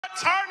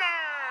Turner.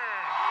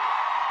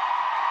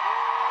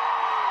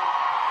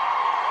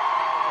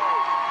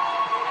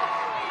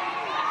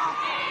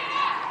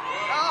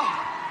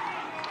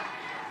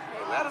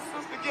 Let a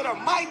sister get a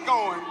mic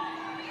going.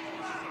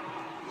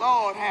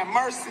 Lord have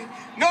mercy.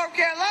 North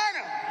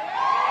Carolina.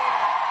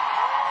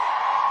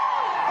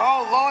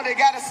 Oh, Lord, they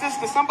got a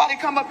sister. Somebody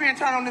come up here and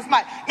turn on this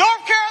mic.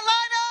 North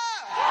Carolina.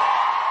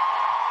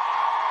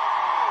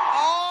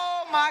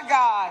 Oh, my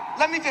God.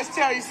 Let me just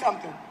tell you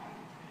something.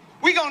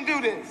 We're going to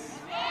do this.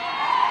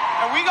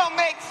 And we're going to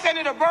make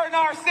Senator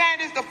Bernard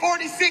Sanders the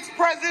 46th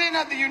president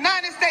of the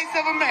United States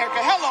of America.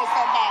 Hello,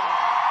 somebody.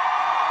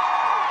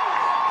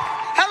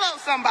 Hello,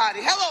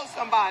 somebody. Hello,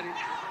 somebody.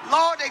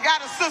 Lord, they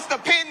got a sister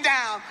pinned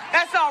down.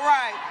 That's all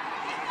right.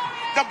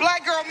 The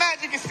black girl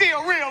magic is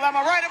still real. Am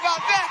I right about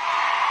that?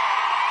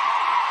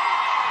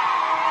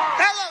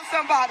 Hello,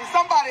 somebody.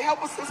 Somebody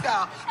help a sister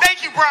out.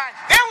 Thank you, Brian.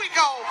 There we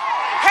go.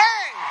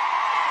 Hey,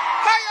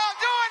 how y'all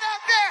doing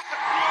out there?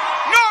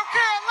 North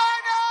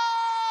Carolina.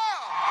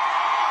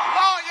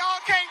 Lord,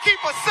 y'all can't keep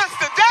a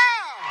sister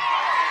down.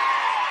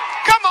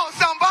 Come on,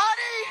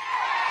 somebody.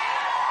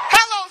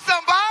 Hello,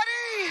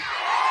 somebody.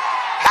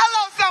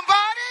 Hello,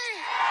 somebody.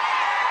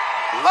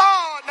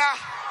 Lord, now,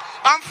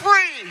 I'm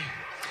free.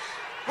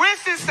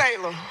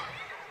 Winston-Salem.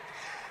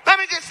 Let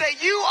me just say,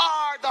 you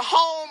are the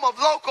home of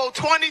Local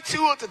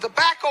 22 of the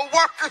Tobacco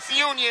Workers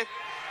Union,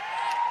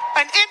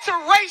 an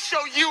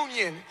interracial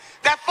union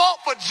that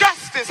fought for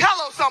justice.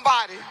 Hello,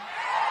 somebody.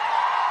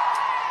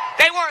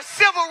 They were a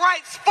civil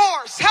rights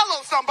force.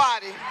 Hello,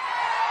 somebody.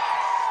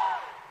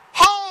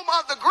 Home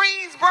of the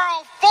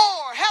Greensboro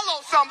Four.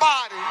 Hello,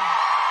 somebody.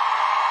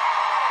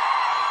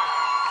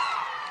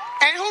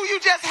 And who you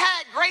just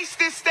had grace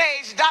this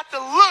stage, Dr.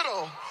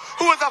 Little,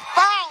 who is a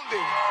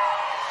founding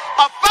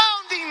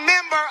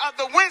member of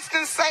the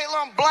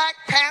Winston-Salem Black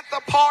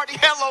Panther Party.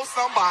 Hello,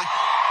 somebody.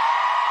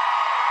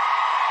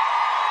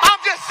 I'm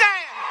just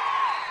saying,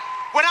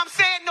 what I'm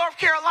saying, North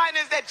Carolina,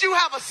 is that you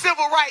have a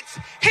civil rights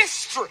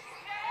history.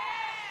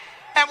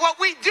 And what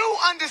we do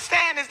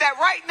understand is that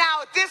right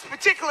now, at this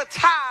particular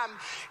time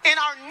in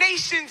our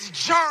nation's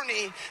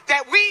journey,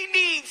 that we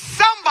need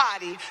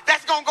somebody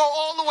that's going to go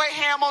all the way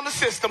ham on the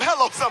system.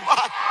 Hello,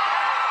 somebody.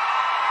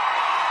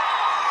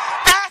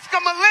 Ask a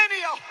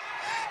millennial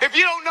if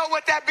you don't know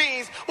what that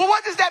means. Well,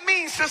 what does that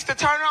mean, Sister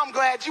Turner? I'm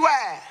glad you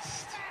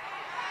asked.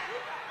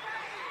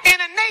 In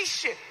a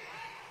nation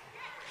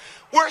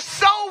where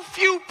so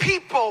few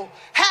people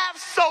have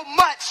so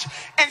much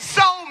and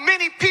so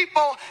many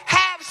people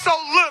have so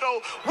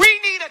little, we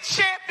need a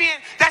champion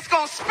that's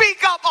going to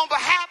speak up on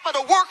behalf of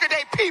the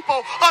workaday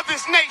people of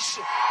this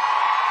nation.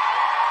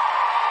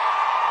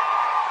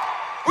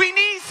 We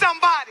need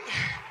somebody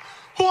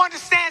who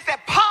understands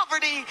that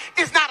poverty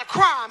is not a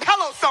crime.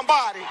 Hello,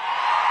 somebody.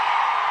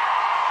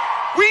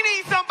 We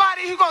need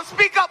somebody who's going to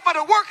speak up for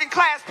the working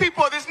class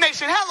people of this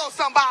nation. Hello,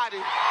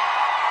 somebody.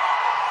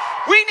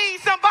 We need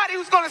somebody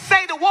who's going to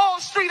say to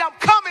Wall Street, I'm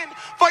coming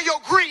for your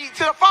greed.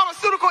 To the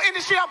pharmaceutical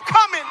industry, I'm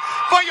coming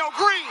for your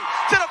greed.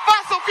 To the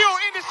fossil fuel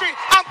industry,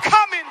 I'm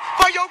coming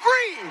for your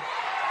greed.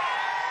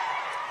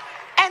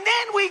 And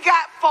then we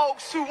got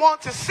folks who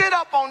want to sit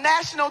up on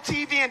national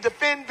TV and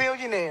defend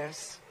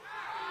billionaires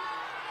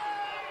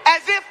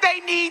as if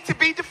they need to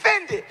be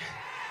defended.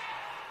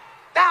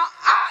 Now,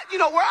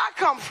 where I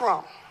come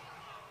from,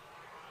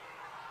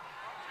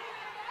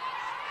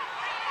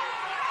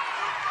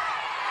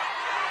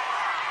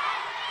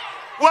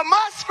 what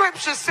my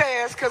scripture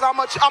says, because I'm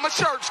a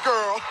church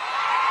girl,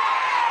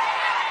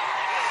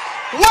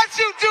 what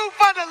you do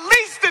for the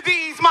least of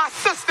these, my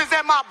sisters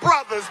and my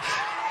brothers.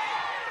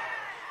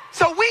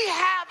 So we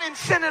have in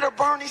Senator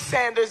Bernie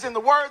Sanders, in the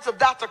words of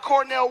Dr.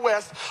 Cornel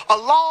West, a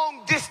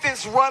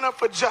long-distance runner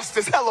for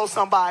justice. Hello,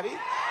 somebody.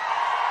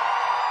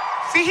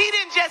 See, he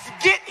didn't just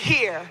get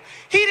here.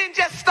 He didn't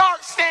just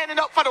start standing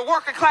up for the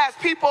working class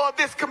people of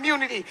this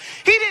community.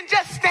 He didn't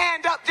just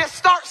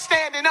start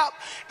standing up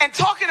and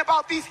talking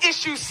about these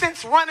issues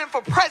since running for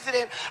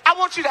president. I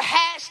want you to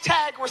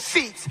hashtag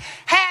receipts,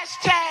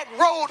 hashtag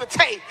roll the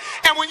tape.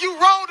 And when you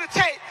roll the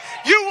tape,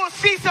 you will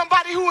see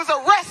somebody who was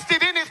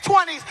arrested in his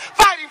 20s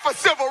fighting for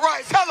civil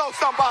rights. Hello,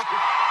 somebody.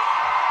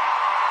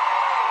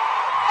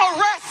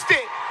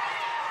 Arrested.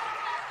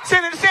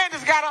 Senator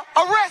Sanders got an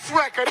arrest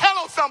record.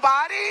 Hello,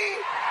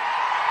 somebody.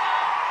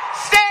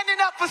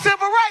 Standing up for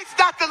civil rights,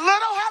 Dr. Little.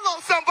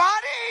 Hello,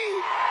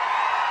 somebody.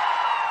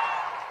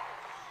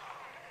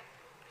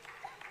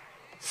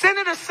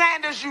 Senator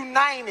Sanders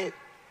united.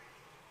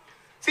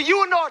 See, you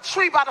will know a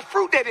tree by the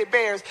fruit that it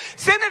bears.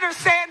 Senator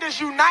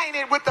Sanders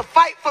united with the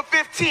Fight for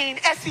 15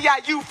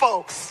 SEIU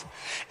folks.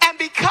 And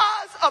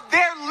because of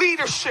their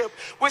leadership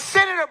with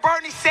Senator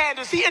Bernie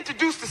Sanders, he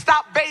introduced the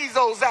Stop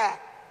Bezos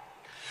Act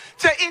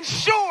to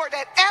ensure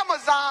that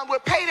Amazon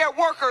would pay their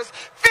workers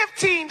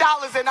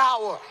 $15 an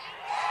hour.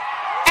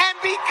 And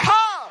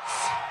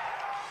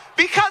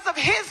because of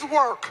his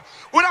work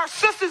with our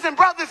sisters and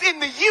brothers in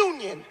the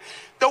union,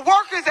 the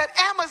workers at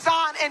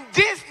Amazon and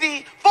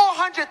Disney,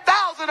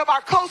 400,000 of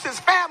our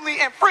closest family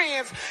and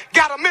friends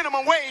got a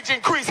minimum wage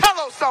increase.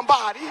 Hello,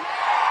 somebody.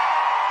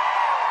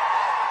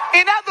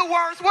 In other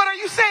words, what are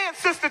you saying,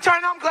 Sister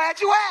Turner? I'm glad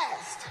you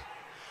asked.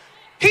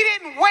 He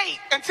didn't wait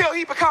until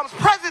he becomes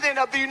president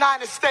of the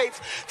United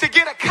States to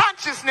get a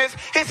consciousness.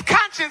 His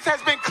conscience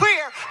has been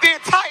clear the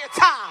entire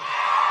time.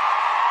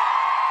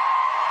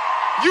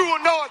 You will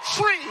know a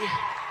tree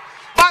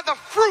by the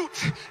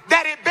fruit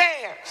that it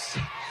bears.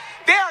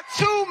 There are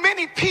too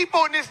many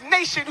people in this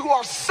nation who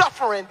are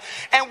suffering,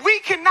 and we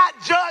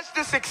cannot judge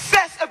the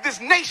success of this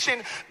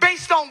nation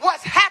based on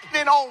what's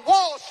happening on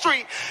Wall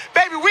Street.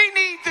 Baby, we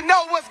need to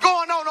know what's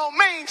going on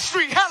Main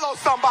Street. Hello,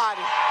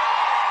 somebody.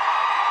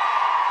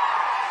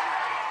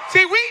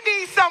 See, we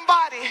need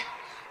somebody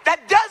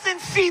that doesn't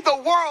see the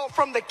world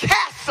from the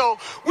castle.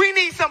 We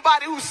need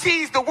somebody who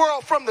sees the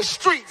world from the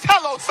streets.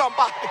 Hello,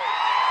 somebody.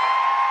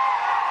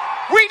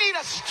 We need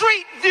a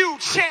street view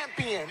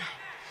champion.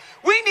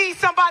 We need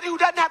somebody who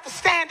doesn't have to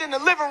stand in the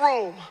living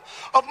room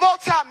of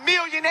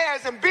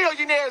multi-millionaires and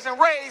billionaires and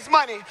raise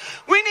money.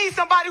 We need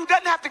somebody who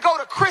doesn't have to go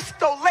to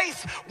Crystal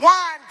Lace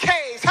wine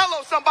caves,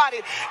 hello somebody,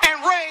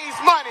 and raise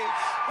money.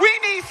 We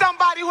need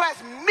somebody who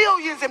has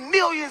millions and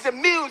millions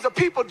and millions of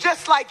people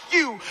just like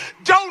you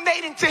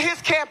donating to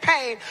his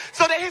campaign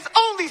so that his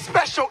only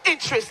special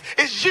interest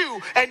is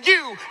you and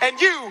you and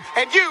you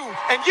and you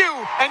and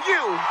you and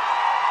you.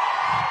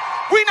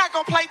 We're not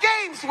going to play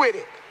games with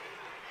it.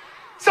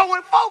 So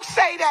when folks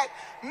say that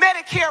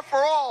Medicare for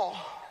all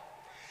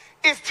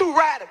is too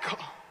radical,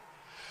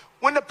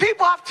 when the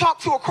people I've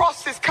talked to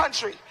across this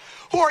country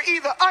who are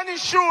either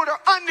uninsured or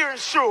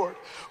underinsured,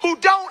 who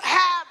don't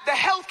have the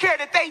health care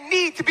that they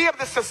need to be able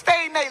to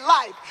sustain their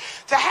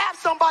life, to have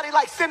somebody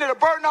like Senator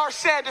Bernard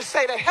Sanders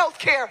say that health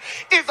care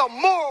is a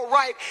moral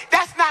right,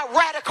 that's not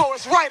radical,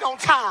 it's right on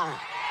time.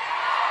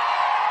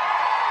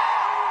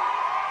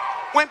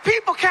 When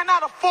people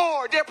cannot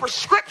afford their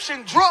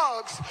prescription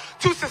drugs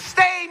to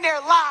sustain their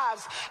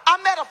lives, I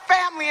met a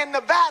family in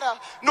Nevada,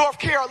 North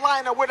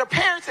Carolina, where the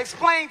parents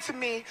explained to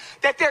me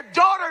that their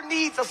daughter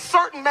needs a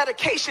certain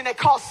medication that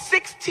costs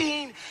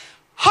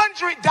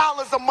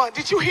 $1,600 a month.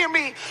 Did you hear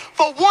me?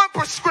 For one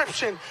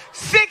prescription,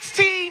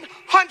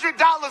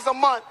 $1,600 a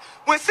month.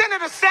 When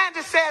Senator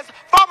Sanders says,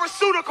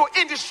 pharmaceutical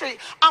industry,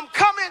 I'm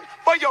coming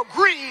for your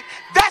greed,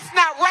 that's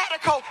not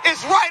radical,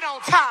 it's right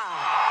on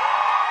time.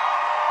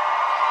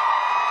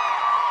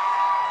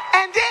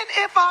 And then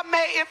if I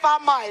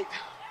might,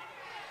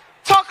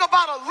 talk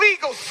about a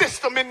legal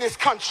system in this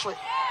country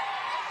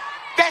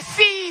that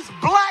sees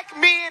black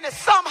men as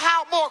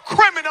somehow more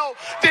criminal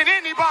than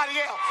anybody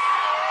else.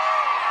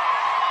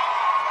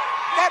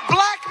 That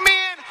black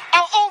men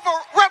are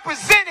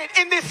overrepresented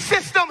in this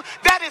system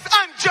that is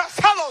unjust.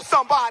 Hello,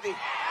 somebody.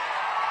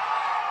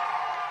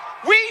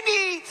 We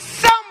need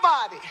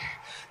somebody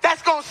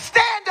that's going to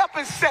stand up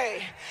and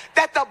say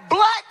that the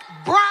black,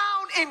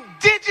 brown,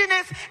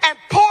 indigenous, and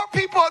poor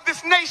people of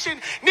this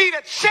nation need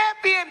a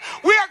champion.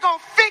 We are going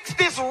to fix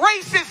this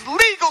racist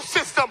legal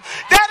system.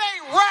 That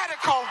ain't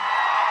radical.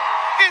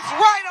 It's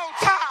right on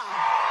time.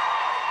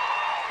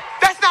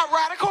 That's not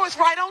radical. It's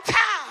right on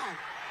time.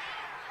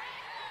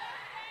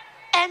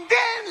 And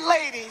then,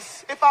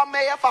 ladies, if I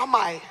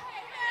might,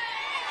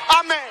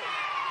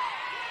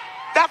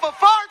 that for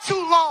far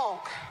too long,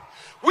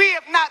 we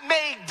have not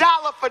made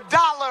dollar for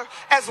dollar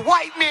as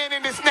white men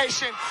in this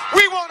nation.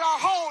 We want our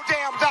whole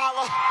damn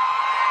dollar.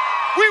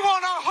 We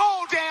want our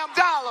whole damn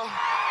dollar.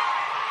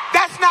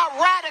 That's not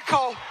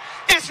radical.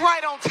 It's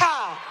right on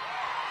time.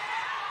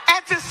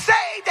 And to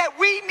say that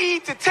we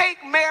need to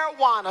take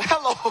marijuana,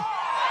 hello.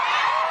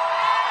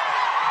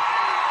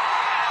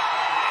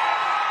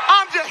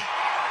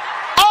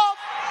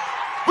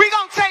 We're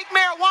going to take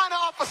marijuana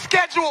off of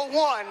Schedule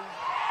 1.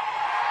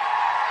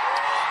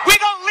 We're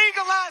going to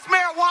legalize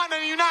marijuana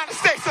in the United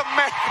States of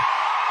America.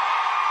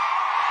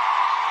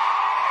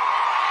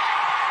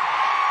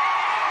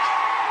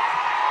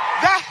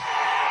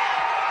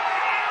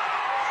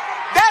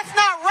 That's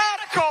not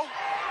radical.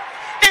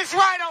 It's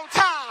right on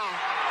time.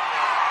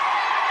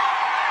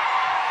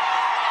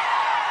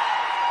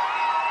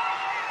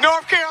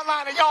 North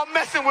Carolina, y'all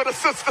messing with a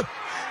sister.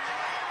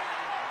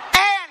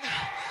 And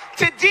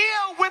to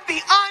deal with the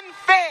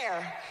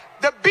unfair,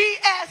 the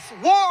BS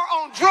war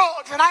on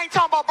drugs, and I ain't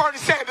talking about Bernie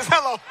Sanders,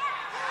 hello,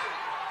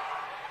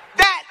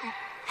 that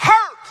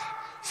hurt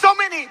so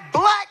many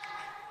black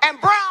and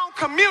brown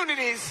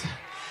communities,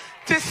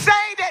 to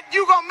say that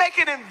you're going to make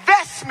an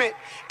investment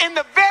in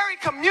the very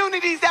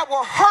communities that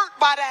were hurt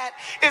by that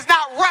is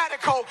not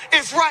radical,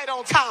 it's right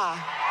on time.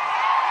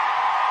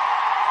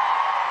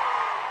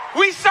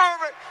 We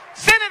serve it.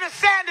 Senator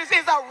Sanders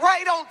is a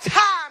right on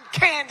time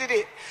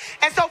candidate.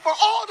 And so for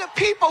all the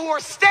people who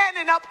are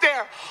standing up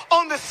there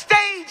on the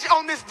stage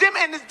in this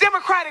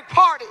Democratic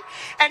Party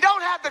and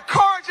don't have the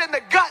courage and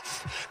the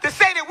guts to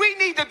say that we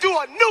need to do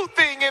a new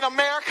thing in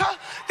America,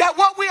 that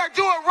what we are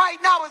doing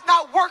right now is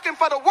not working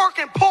for the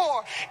working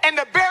poor and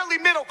the barely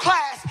middle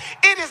class,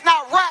 it is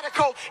not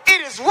radical,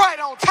 it is right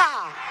on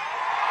time.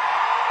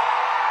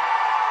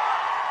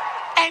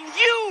 And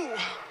you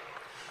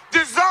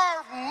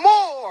deserve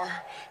more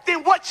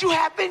than what you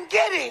have been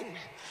getting.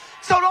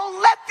 So don't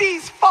let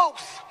these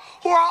folks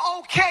who are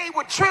okay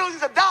with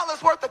trillions of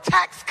dollars worth of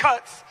tax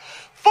cuts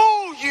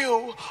fool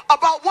you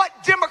about what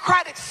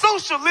democratic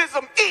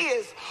socialism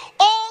is.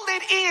 All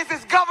it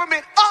is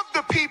government of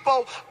the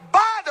people,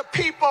 by the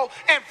people,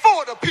 and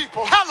for the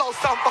people. Hello,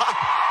 somebody.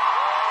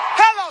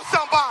 Hello,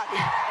 somebody.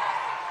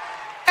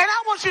 And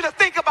I want you to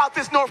think about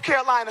this, North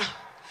Carolina.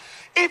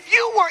 If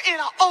you were in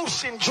an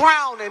ocean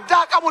drowning,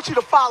 Doc, I want you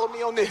to follow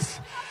me on this.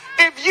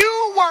 If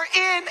you were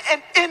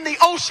in the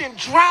ocean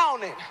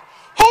drowning,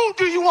 who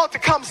do you want to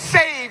come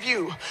save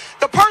you?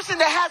 The person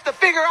that has to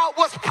figure out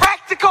what's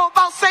practical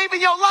about saving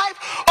your life,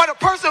 or the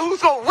person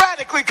who's going to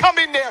radically come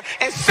in there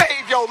and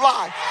save your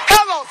life?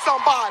 Hello,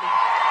 somebody.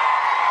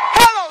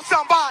 Hello,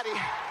 somebody.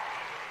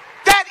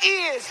 That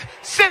is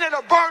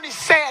Senator Bernie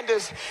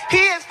Sanders.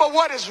 He is for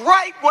what is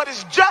right, what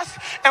is just,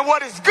 and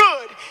what is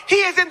good.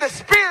 He is in the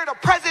spirit of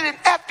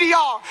President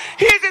FDR.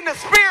 He is in the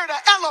spirit of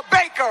Ella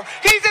Baker.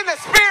 He's in the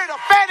spirit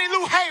of Fannie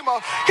Lou Hamer.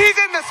 He's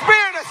in the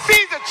spirit of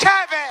Cesar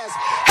Chavez.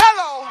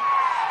 Hello.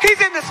 He's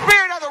in the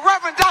spirit of the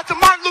Reverend Dr.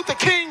 Martin Luther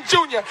King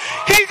Jr.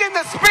 He's in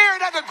the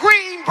spirit of the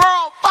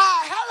Greensboro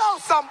Five. Hello,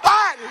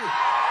 somebody.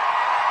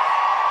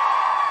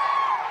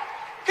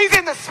 He's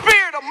in the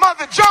spirit of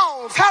Mother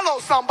Jones. Hello,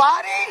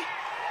 somebody.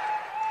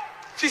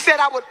 She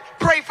said, I would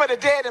pray for the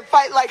dead and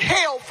fight like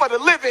hell for the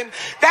living.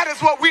 That is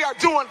what we are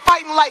doing,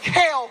 fighting like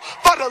hell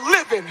for the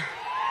living.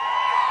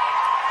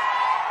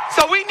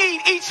 So we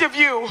need each of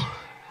you.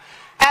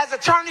 As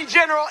Attorney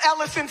General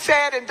Ellison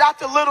said and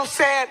Dr. Little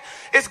said,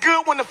 it's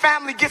good when the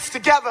family gets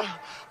together,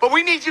 but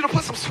we need you to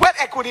put some sweat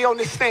equity on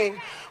this thing.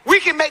 We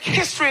can make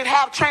history and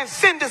have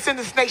transcendence in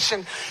this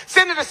nation.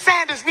 Senator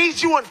Sanders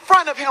needs you in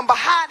front of him,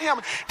 behind him,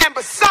 and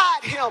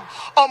beside him.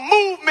 A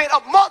movement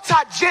of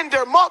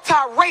multi-gender,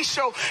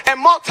 multi-racial,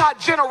 and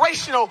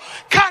multi-generational,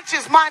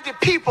 conscious-minded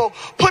people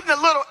putting a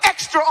little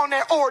extra on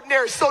their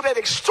ordinary so that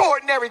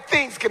extraordinary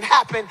things can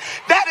happen.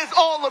 That is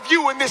all of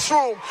you in this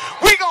room.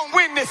 We're going to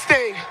win this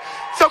thing.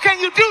 So can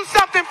you do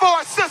something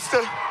for a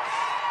sister?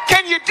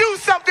 Can you do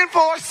something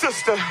for a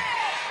sister?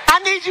 I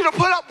need you to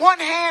put up one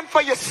hand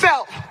for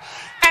yourself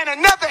and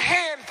another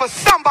hand for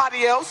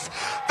somebody else.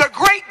 The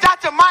great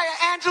Dr. Maya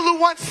Angelou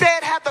once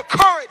said, have the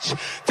courage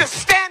to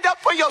stand up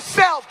for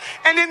yourself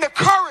and then the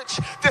courage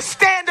to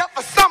stand up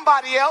for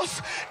somebody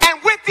else. And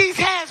with these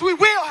hands, we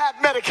will have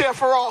Medicare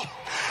for all.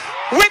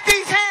 With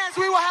these hands,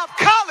 we will have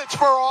college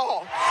for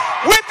all.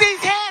 With these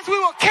hands, we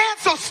will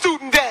cancel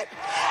student debt.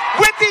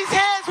 With these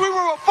hands, we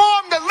will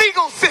reform the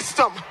legal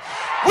system.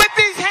 With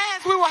these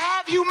hands, we will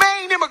have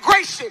humane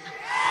immigration.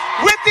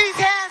 With these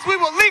hands, we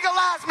will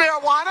legalize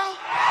marijuana.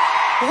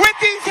 With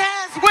these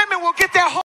hands, women will get their